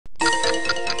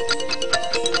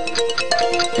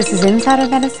This is Insider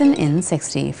Medicine in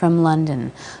 60 from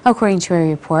London. According to a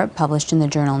report published in the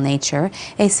journal Nature,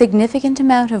 a significant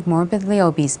amount of morbidly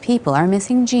obese people are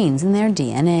missing genes in their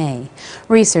DNA.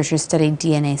 Researchers studied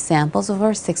DNA samples of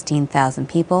over 16,000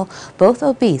 people, both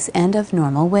obese and of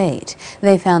normal weight.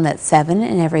 They found that 7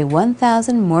 in every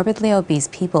 1,000 morbidly obese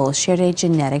people shared a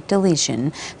genetic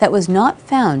deletion that was not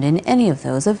found in any of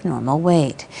those of normal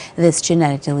weight. This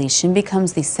genetic deletion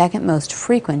becomes the second most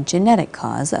frequent genetic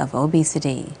cause of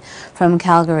obesity. From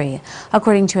Calgary,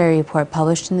 according to a report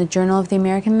published in the Journal of the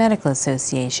American Medical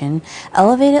Association,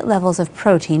 elevated levels of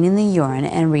protein in the urine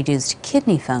and reduced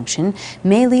kidney function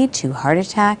may lead to heart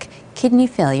attack, kidney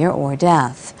failure, or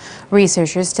death.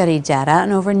 Researchers studied data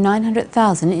on over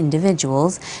 900,000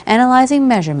 individuals, analyzing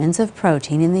measurements of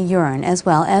protein in the urine as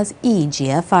well as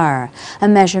eGFR, a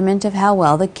measurement of how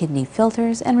well the kidney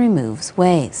filters and removes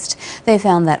waste. They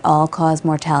found that all-cause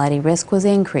mortality risk was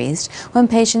increased when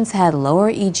patients had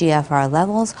lower eGFR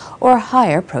levels or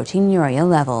higher proteinuria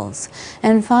levels.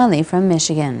 And finally, from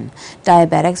Michigan,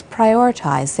 diabetics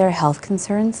prioritize their health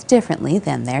concerns differently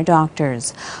than their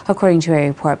doctors, according to a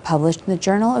report published in the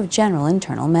Journal of General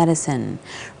Internal Medicine.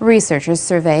 Researchers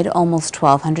surveyed almost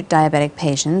 1,200 diabetic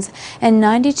patients and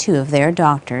 92 of their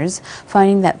doctors,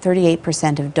 finding that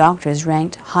 38% of doctors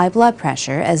ranked high blood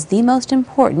pressure as the most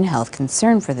important health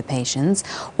concern for the patients,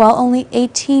 while only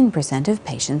 18% of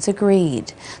patients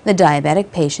agreed. The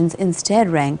diabetic patients instead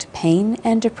ranked pain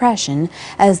and depression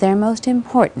as their most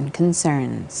important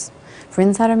concerns. For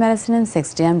Insider Medicine in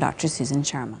 60, I'm Dr. Susan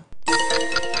Sharma.